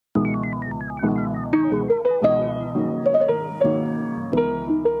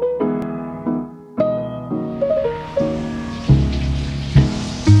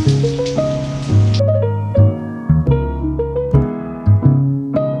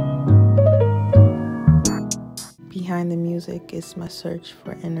behind the music is my search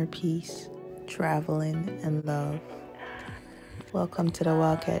for inner peace, traveling, and love. Welcome to the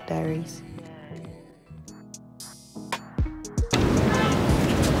Wildcat Diaries.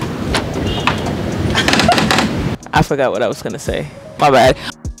 I forgot what I was gonna say. My bad.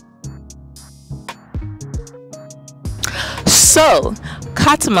 So,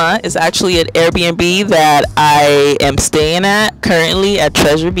 Katamah is actually an Airbnb that I am staying at currently at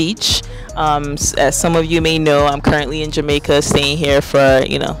Treasure Beach. As some of you may know, I'm currently in Jamaica, staying here for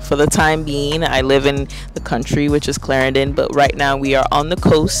the time being. I live in the country, which is Clarendon, but right now we are on the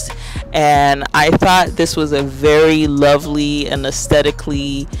coast, and I thought this was a very lovely and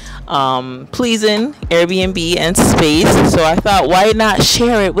aesthetically pleasing Airbnb and space. So I thought, why not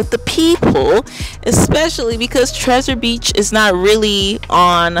share it with the people, especially because Treasure Beach is not really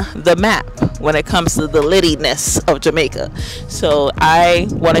on the map when it comes to the littiness of Jamaica. So I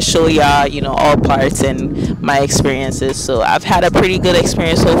want to show y'all, all parts and my experiences. So I've had a pretty good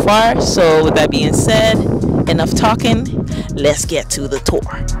experience so far. So with that being said, enough talking, let's get to the tour.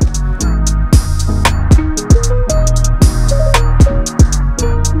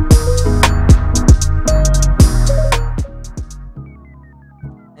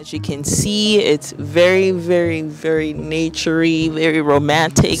 As you can see, it's very, very, very naturey, very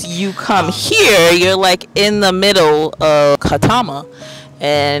romantic. You come here, you're like in the middle of Katamah,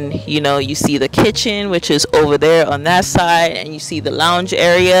 and you see the kitchen, which is over there on that side, and you see the lounge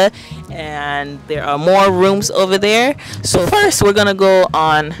area, and there are more rooms over there. So first we're gonna go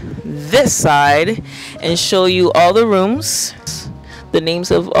on this side and show you all the rooms, the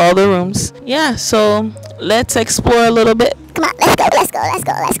names of all the rooms. Yeah, so let's explore a little bit. Come on, let's go, let's go, let's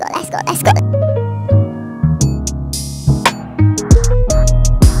go, let's go, let's go, let's go.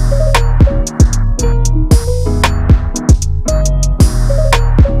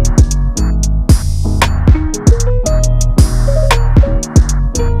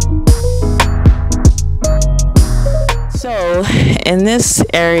 So in this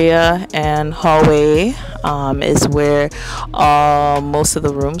area and hallway is where most of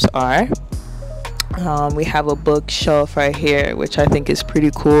the rooms are. We have a bookshelf right here, which I think is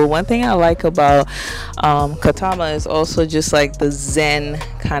pretty cool. One thing I like about Katamah is also just like the Zen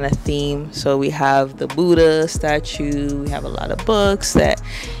kind of theme. So we have the Buddha statue, we have a lot of books that,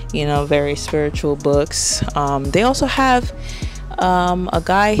 very spiritual books. They also have a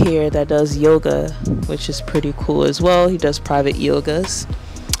guy here that does yoga, which is pretty cool as well. He does private yogas.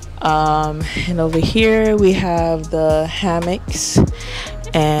 And over here we have the hammocks,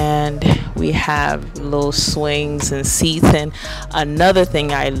 and we have little swings and seats. And another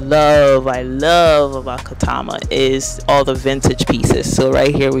thing I love about Katamah is all the vintage pieces. So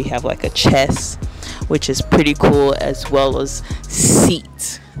right here we have like a chest, which is pretty cool, as well as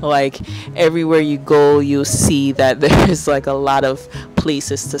seats. Like everywhere you go, you'll see that there's like a lot of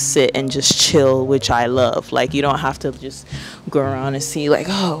places to sit and just chill, which I love. Like you don't have to just go around and see like,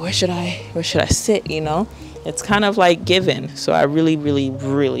 oh, where should I sit, It's kind of like given. So I really, really,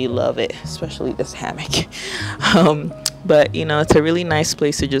 really love it, especially this hammock. But it's a really nice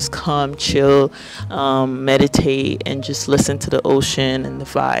place to just come, chill, meditate, and just listen to the ocean and the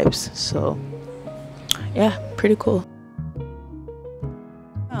vibes. So yeah, pretty cool.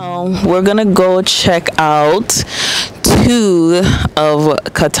 Now we're gonna go check out two of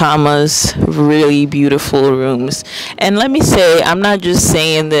Katamah's really beautiful rooms. And let me say, I'm not just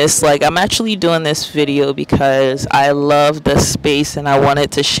saying this, like I'm actually doing this video because I love the space and I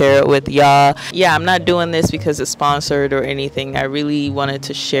wanted to share it with y'all. Yeah, I'm not doing this because it's sponsored or anything. I really wanted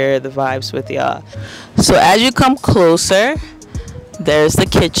to share the vibes with y'all. So as you come closer, there's the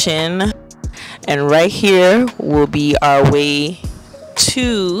kitchen, and right here will be our way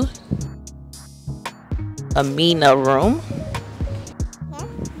to a Mina room.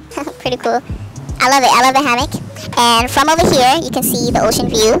 Yeah. Pretty cool. I love it. I love the hammock. And from over here, you can see the ocean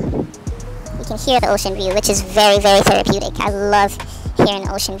view. You can hear the ocean view, which is very, very therapeutic. I love hearing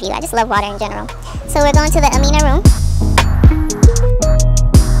the ocean view. I just love water in general. So we're going to the Amina room.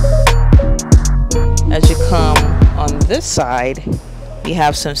 As you come on this side, we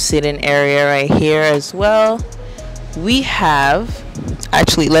have some sitting area right here as well. We have,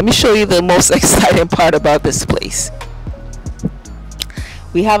 actually, let me show you the most exciting part about this place.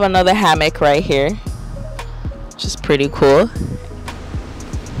 We have another hammock right here, which is pretty cool.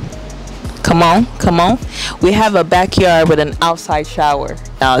 Come on, come on. We have a backyard with an outside shower.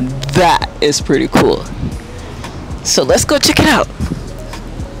 Now that is pretty cool. So let's go check it out.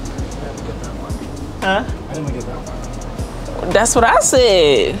 Huh? I didn't get that one. That's what I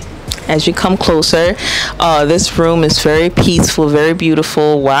said. As you come closer, this room is very peaceful, very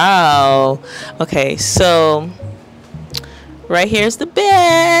beautiful. Wow. Okay, so Right here's the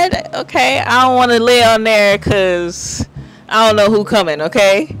bed. Okay, I don't want to lay on there because I don't know who coming.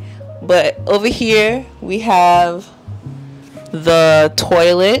 Okay, but over here we have the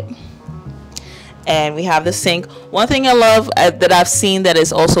toilet and we have the sink. One thing I love that I've seen that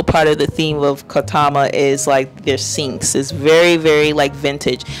is also part of the theme of Katamah is like their sinks. It's very, very like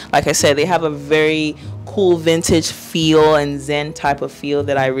vintage. Like I said, they have a very cool vintage feel and zen type of feel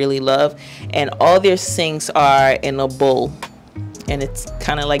that I really love, and all their sinks are in a bowl, and it's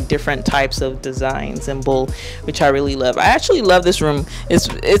kind of like different types of designs and bowl, which I really love. I actually love this room.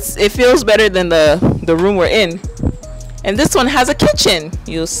 It feels better than the room we're in. And this one has a kitchen.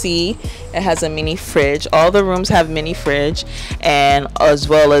 You'll see it has a mini fridge. All the rooms have mini fridge, and as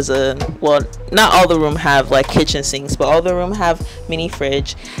well as well, not all the room have like kitchen sinks, but all the room have mini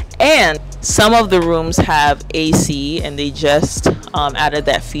fridge. And some of the rooms have AC, and they just added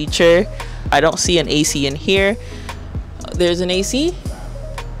that feature. I don't see an AC in here. There's an AC,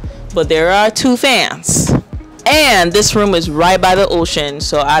 but there are 2 fans. And this room is right by the ocean,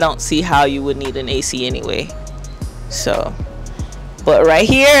 so I don't see how you would need an AC anyway. So, but right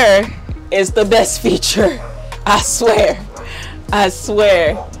here is the best feature. I swear, I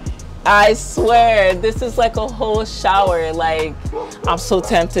swear, I swear, this is like a whole shower. Like, I'm so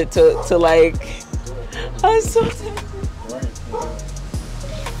tempted to like, I'm so tempted.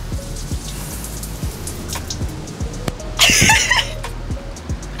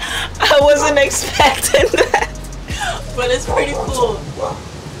 I wasn't expecting that, but it's pretty cool.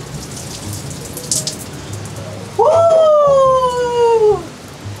 Woo!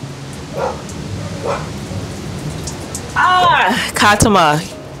 Katamah.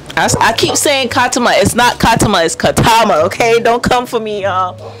 I keep saying Katamah. It's not Katamah, it's Katamah, okay? Don't come for me,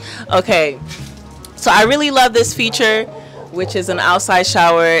 y'all. Okay. So I really love this feature, which is an outside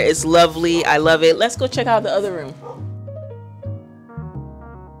shower. It's lovely. I love it. Let's go check out the other room.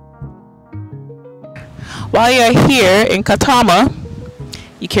 While you're here in Katamah,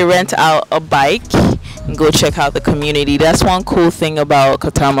 you can rent out a bike and go check out the community. That's one cool thing about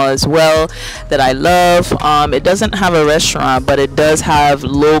Katamah as well that I love. It doesn't have a restaurant, but it does have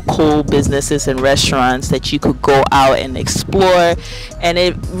local businesses and restaurants that you could go out and explore, and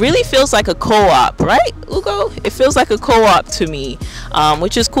it really feels like a co-op, right, Ugo? It feels like a co-op to me,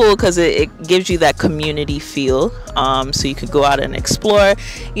 which is cool because it gives you that community feel. So you could go out and explore.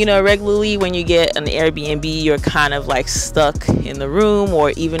 You know, regularly when you get an Airbnb, you're kind of like stuck in the room,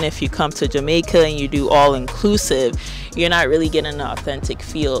 or even if you come to Jamaica and you do all inclusive, you're not really getting an authentic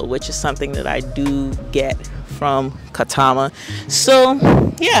feel, which is something that I do get from Katamah. So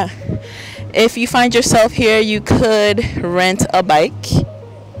yeah, if you find yourself here, you could rent a bike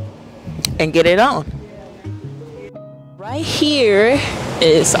and get it on. Right here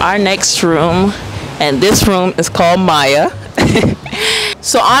is our next room, and this room is called Maya.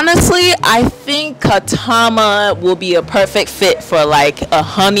 So honestly, I think Katamah will be a perfect fit for like a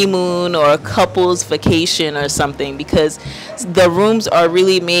honeymoon or a couple's vacation or something, because the rooms are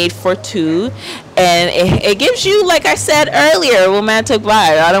really made for 2, and it gives you, like I said earlier, a romantic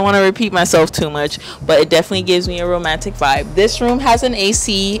vibe. I don't want to repeat myself too much, but it definitely gives me a romantic vibe. This room has an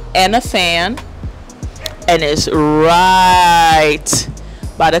AC and a fan, and it's right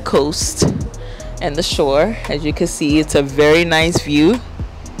by the coast and the shore. As you can see, it's a very nice view.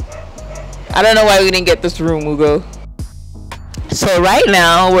 I don't know why we didn't get this room, Ugo. So right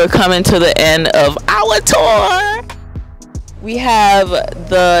now we're coming to the end of our tour. We have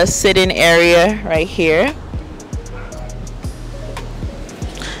the sit-in area right here,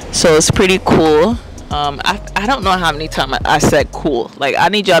 so it's pretty cool. I don't know how many times I said cool. Like, I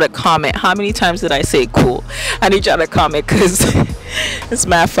need y'all to comment how many times did I say cool. I need y'all to comment because it's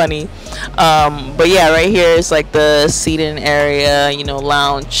mad funny. But yeah, right here is like the seating area, you know,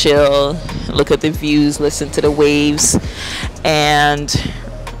 lounge, chill, look at the views, listen to the waves. And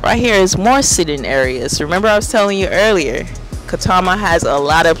right here is more sitting areas. Remember I was telling you earlier, Katamah has a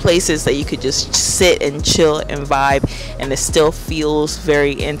lot of places that you could just sit and chill and vibe, and it still feels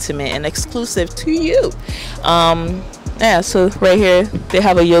very intimate and exclusive to you. Yeah, so right here they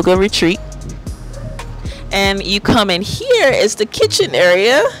have a yoga retreat, and you come in, here is the kitchen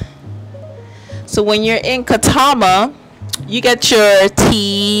area. So when you're in Katamah, you get your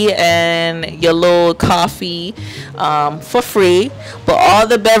tea and your little coffee for free, but all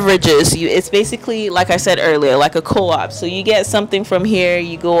the beverages, it's basically, like I said earlier, like a co-op. So you get something from here,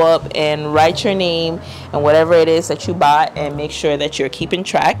 you go up and write your name and whatever it is that you bought, and make sure that you're keeping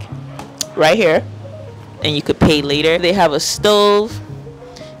track right here, and you could pay later. They have a stove,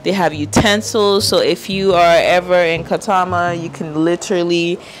 They have utensils, so if you are ever in Katamah, you can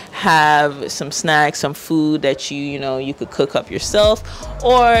literally have some snacks, some food that you know you could cook up yourself,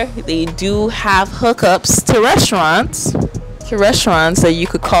 or they do have hookups to restaurants that you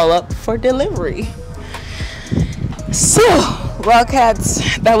could call up for delivery. So,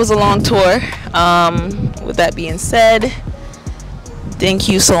 Wildcats, that was a long tour. With that being said, thank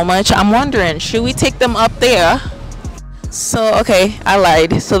you so much. I'm wondering, should we take them up there? So, okay, I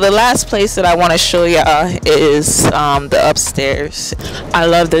lied. So the last place that I want to show y'all is the upstairs. I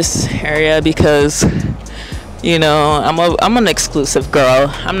love this area because, you know, I'm an exclusive girl.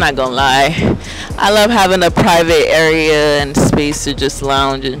 I'm not gonna lie. I love having a private area and space to just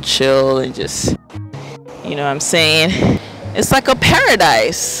lounge and chill and just, you know what I'm saying? It's like a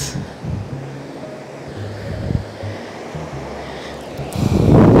paradise.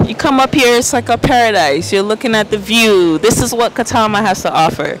 You come up here, it's like a paradise. You're looking at the view. This is what Katamah has to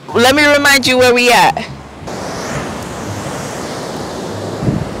offer. Let me remind you where we at.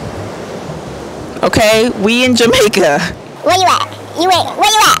 Okay, we in Jamaica. Where you at? Where you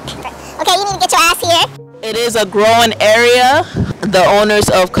at? Okay, you need to get your ass here. It is a growing area. The owners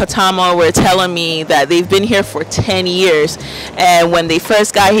of Katamah were telling me that they've been here for 10 years, and when they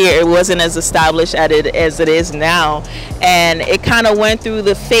first got here it wasn't as established as it is now, and it kind of went through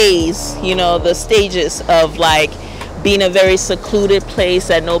the phase, you know, the stages of like being a very secluded place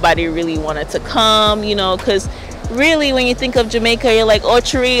that nobody really wanted to come, you know, because really when you think of Jamaica, you're like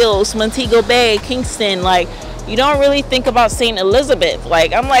Ocho Rios, Montego Bay, Kingston, like you don't really think about St. Elizabeth.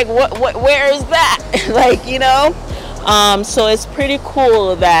 Like I'm like, where is that? Like, you know. So it's pretty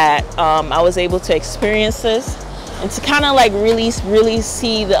cool that I was able to experience this and to kind of like really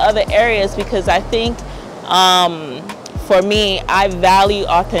see the other areas, because I think for me, I value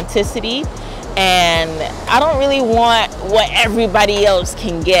authenticity, and I don't really want what everybody else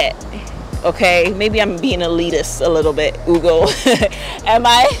can get. Okay, maybe I'm being elitist a little bit, Ugo. Am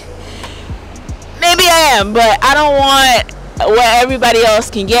I? Maybe I am, but I don't want what everybody else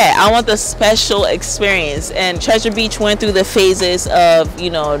can get. I want the special experience. And Treasure Beach went through the phases of,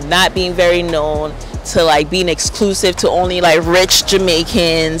 you know, not being very known to like being exclusive to only like rich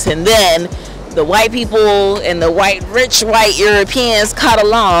Jamaicans, and then the white people and the rich white Europeans caught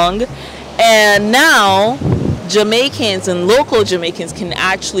along, and now Jamaicans and local Jamaicans can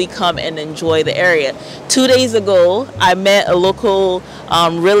actually come and enjoy the area. 2 days ago, I met a local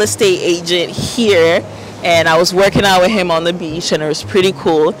real estate agent here, and I was working out with him on the beach, and it was pretty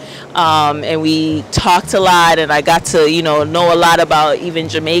cool. And we talked a lot, and I got to, you know a lot about even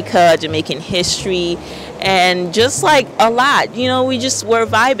Jamaica, Jamaican history, and just like a lot, you know, we just were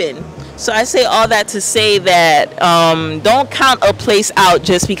vibing. So I say all that to say that don't count a place out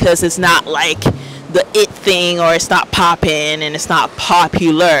just because it's not like the it thing, or it's not popping and it's not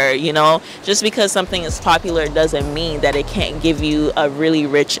popular, you know. Just because something is popular doesn't mean that it can't give you a really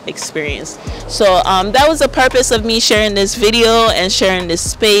rich experience. So that was the purpose of me sharing this video and sharing this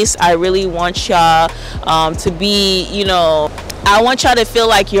space. I really want y'all to be, you know, I want y'all to feel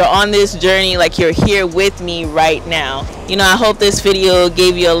like you're on this journey, like you're here with me right now. You know, I hope this video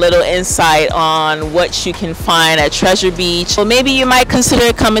gave you a little insight on what you can find at Treasure Beach. Well, maybe you might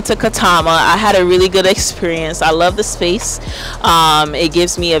consider coming to Katamah. I had a really good experience. I love the space. It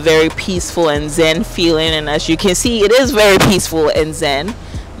gives me a very peaceful and zen feeling, and as you can see, it is very peaceful and zen.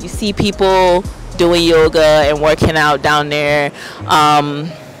 You see people doing yoga and working out down there.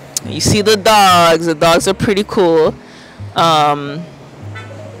 You see the dogs. The dogs are pretty cool.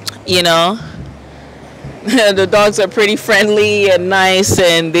 You know, the dogs are pretty friendly and nice,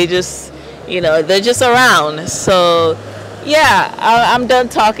 and they just, you know, they're just around. So yeah, I'm done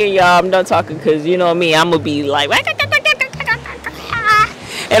talking, y'all. I'm done talking, because you know me, I'm gonna be like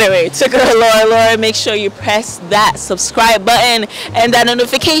anyway. Took her Laura, make sure you press that subscribe button and that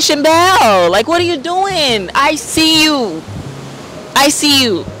notification bell. Like, what are you doing? I see you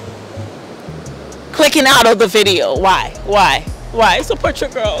clicking out of the video. Why? Support your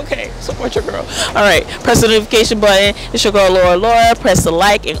girl. Okay, support your girl. All right, press the notification button. It's your girl Laura. Press the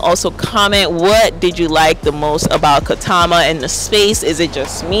like, and also comment, what did you like the most about Katamah and the space? Is it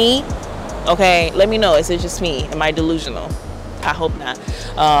just me? Okay, let me know. Is it just me? Am I delusional? I hope not.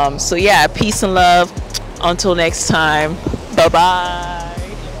 So yeah, peace and love. Until next time, bye bye.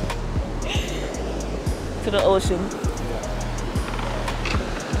 To the ocean.